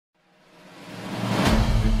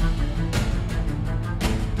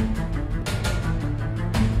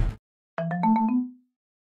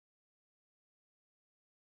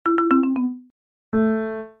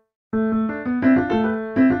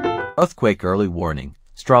Earthquake early warning.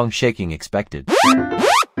 Strong shaking expected.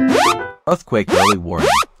 Earthquake early warning.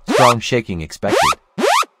 Strong shaking expected.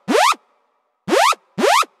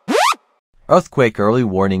 Earthquake early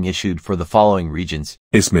warning issued for the following regions: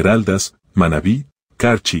 Esmeraldas, Manabí,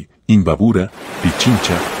 Carchi, Imbabura,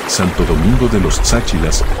 Pichincha, Santo Domingo de los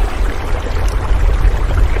Cháchilas.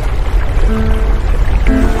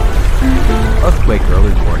 Earthquake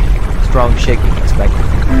early warning. Strong shaking expected.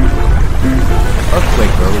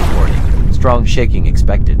 Earthquake early warning. Strong shaking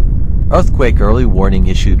expected. Earthquake early warning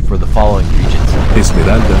issued for the following regions: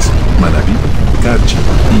 Esmeraldas, Manabí, Carchi,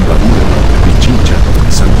 Imbabura, Pichincha,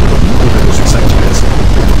 Santo Domingo de los Cháchilas,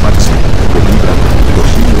 Cotopaxi, Bolívar,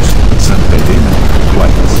 Los Ríos, Santa Elena,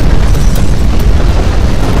 Guayas.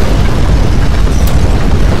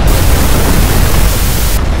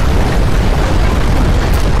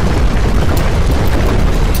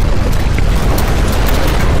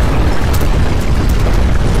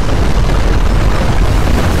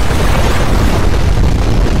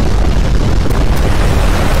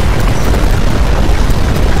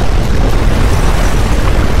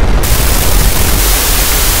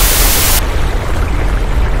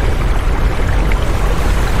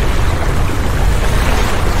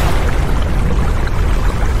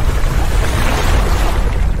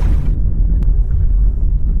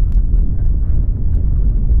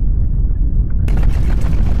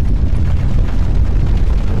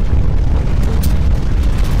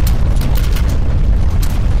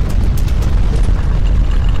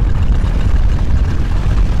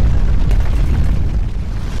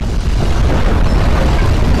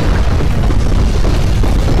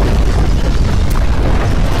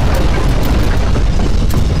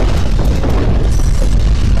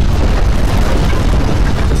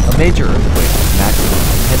 Major earthquake with maximum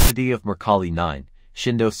intensity of Mercalli 9,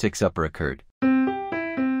 Shindo 6 upper occurred.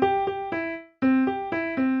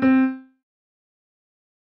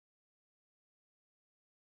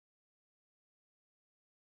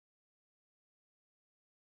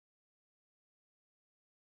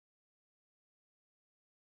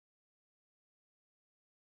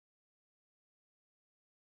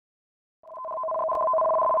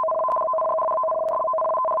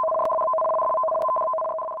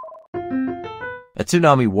 A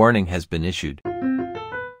tsunami warning has been issued.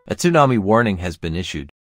 A tsunami warning has been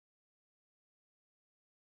issued.